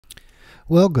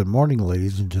Well, good morning,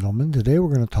 ladies and gentlemen. Today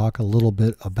we're going to talk a little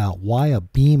bit about why a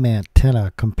beam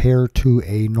antenna compared to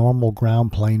a normal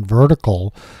ground plane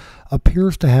vertical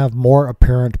appears to have more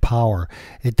apparent power.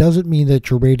 It doesn't mean that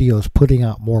your radio is putting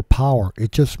out more power.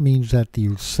 It just means that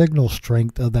the signal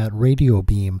strength of that radio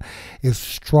beam is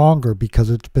stronger because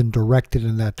it's been directed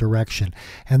in that direction.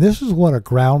 And this is what a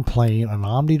ground plane, an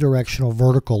omnidirectional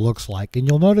vertical, looks like. And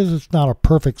you'll notice it's not a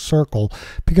perfect circle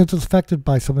because it's affected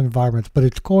by some environments, but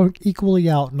it's going equally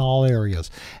out in all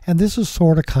areas. And this is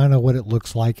sort of kind of what it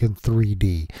looks like in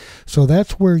 3D. So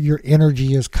that's where your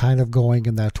energy is kind of going,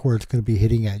 and that's where it's going to be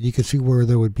hitting at. You can see where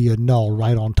there would be a null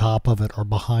right on top of it or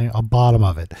behind a bottom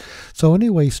of it. So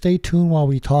anyway, stay tuned while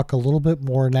we talk a little bit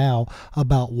more now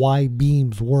about why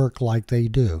beams work like they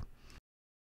do.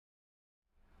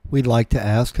 We'd like to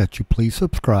ask that you please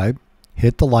subscribe,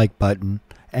 hit the like button,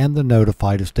 and the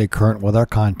notify to stay current with our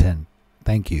content.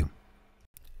 Thank you.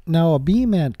 Now, a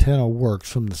beam antenna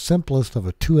works from the simplest of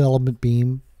a 2-element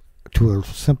beam to a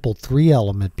simple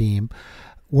 3-element beam.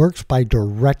 Works by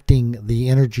directing the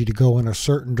energy to go in a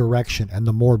certain direction, and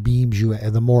the more beams you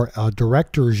add, the more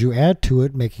directors you add to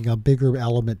it, making a bigger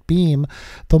element beam,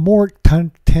 the more it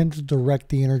tends to direct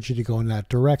the energy to go in that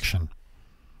direction.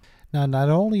 Now, not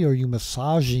only are you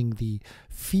massaging the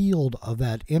field of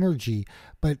that energy,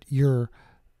 but you're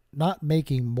not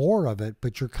making more of it,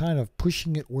 but you're kind of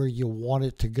pushing it where you want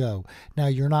it to go. Now,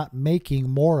 you're not making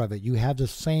more of it. You have the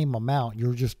same amount.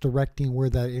 You're just directing where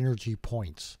that energy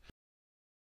points.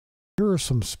 Here are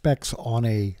some specs on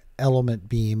a element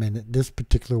beam, and this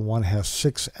particular one has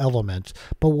 6 elements,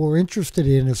 but what we're interested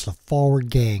in is the forward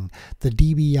gain, the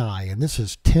dBi, and this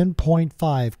is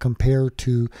 10.5 compared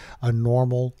to a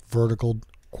normal vertical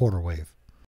quarter wave.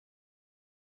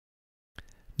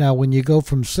 Now, when you go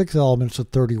from 6 elements to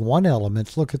 31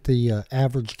 elements, look at the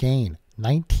average gain.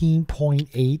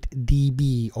 19.8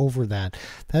 dB over that.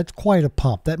 That's quite a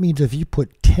pump. That means if you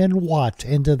put 10 watts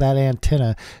into that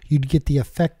antenna, you'd get the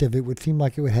effective. It would seem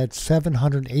like it would have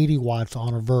 780 watts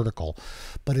on a vertical,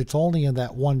 but it's only in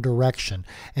that one direction.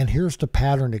 And here's the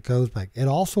pattern it goes by. It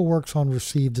also works on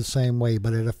receive the same way,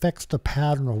 but it affects the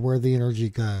pattern of where the energy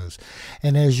goes.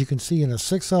 And as you can see, in a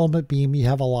 6-element beam, you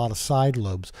have a lot of side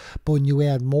lobes, but when you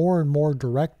add more and more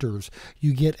directors,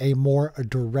 you get a more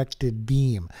directed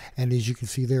beam. And as you can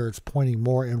see there, it's pointing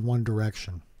more in one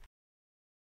direction.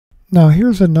 Now,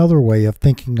 here's another way of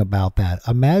thinking about that.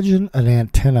 Imagine an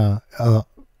antenna, a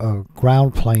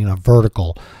ground plane, a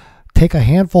vertical. Take a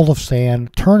handful of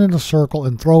sand, turn in a circle,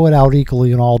 and throw it out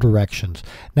equally in all directions.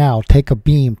 Now, take a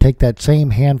beam, take that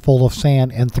same handful of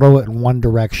sand, and throw it in one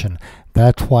direction.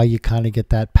 That's why you kind of get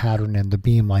that pattern in the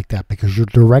beam like that, because you're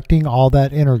directing all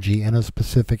that energy in a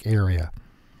specific area.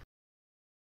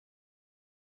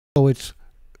 So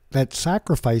that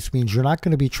sacrifice means you're not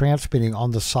going to be transmitting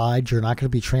on the sides. You're not going to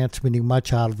be transmitting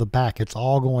much out of the back. It's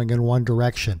all going in one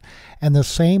direction. And the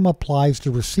same applies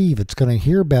to receive. It's going to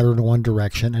hear better in one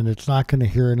direction, and it's not going to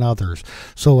hear in others.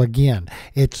 So again,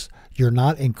 you're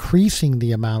not increasing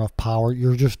the amount of power.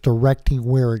 You're just directing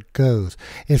where it goes.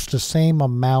 It's the same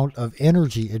amount of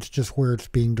energy. It's just where it's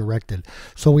being directed.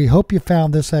 So we hope you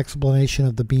found this explanation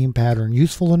of the beam pattern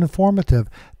useful and informative.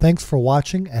 Thanks for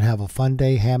watching, and have a fun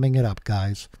day hamming it up,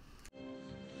 guys.